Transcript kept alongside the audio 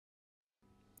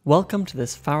Welcome to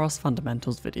this Pharos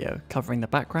Fundamentals video covering the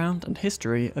background and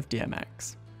history of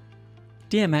DMX.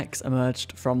 DMX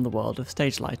emerged from the world of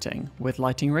stage lighting, with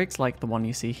lighting rigs like the one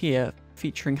you see here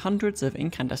featuring hundreds of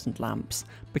incandescent lamps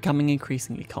becoming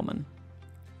increasingly common.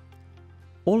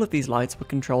 All of these lights were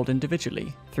controlled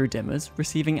individually through dimmers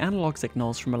receiving analog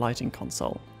signals from a lighting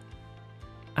console.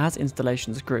 As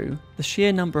installations grew, the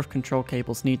sheer number of control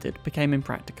cables needed became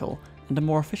impractical and a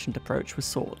more efficient approach was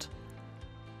sought.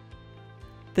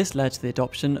 This led to the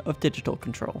adoption of digital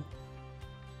control.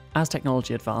 As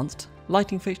technology advanced,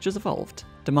 lighting fixtures evolved,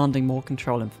 demanding more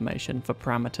control information for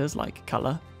parameters like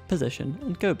colour, position,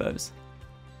 and gobos.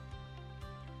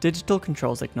 Digital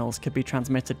control signals could be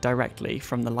transmitted directly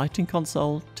from the lighting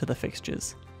console to the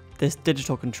fixtures. This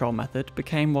digital control method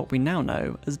became what we now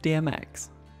know as DMX.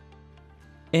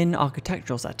 In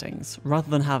architectural settings, rather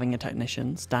than having a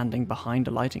technician standing behind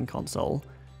a lighting console,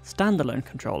 standalone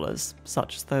controllers,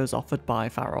 such as those offered by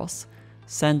Pharos,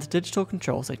 send digital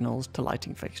control signals to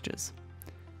lighting fixtures.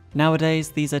 Nowadays,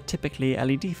 these are typically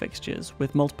LED fixtures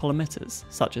with multiple emitters,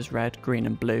 such as red, green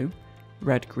and blue,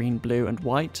 red, green, blue and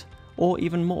white, or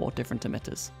even more different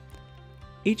emitters.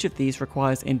 Each of these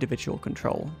requires individual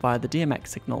control via the DMX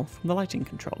signal from the lighting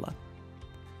controller.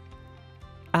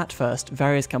 At first,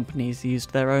 various companies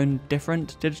used their own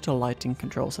different digital lighting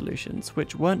control solutions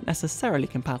which weren't necessarily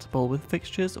compatible with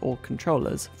fixtures or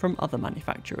controllers from other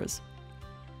manufacturers.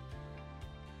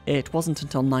 It wasn't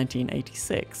until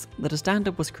 1986 that a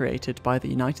standard was created by the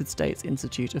United States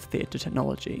Institute of Theatre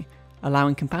Technology,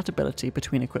 allowing compatibility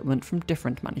between equipment from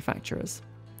different manufacturers.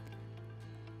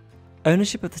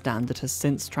 Ownership of the standard has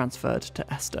since transferred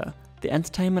to ESTA, the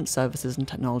Entertainment Services and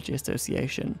Technology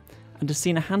Association, and has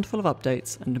seen a handful of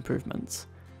updates and improvements.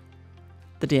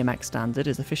 The DMX standard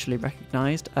is officially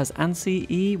recognised as ANSI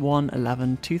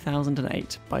E111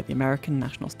 2008 by the American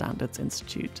National Standards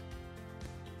Institute.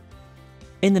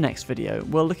 In the next video,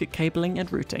 we'll look at cabling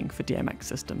and routing for DMX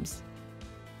systems.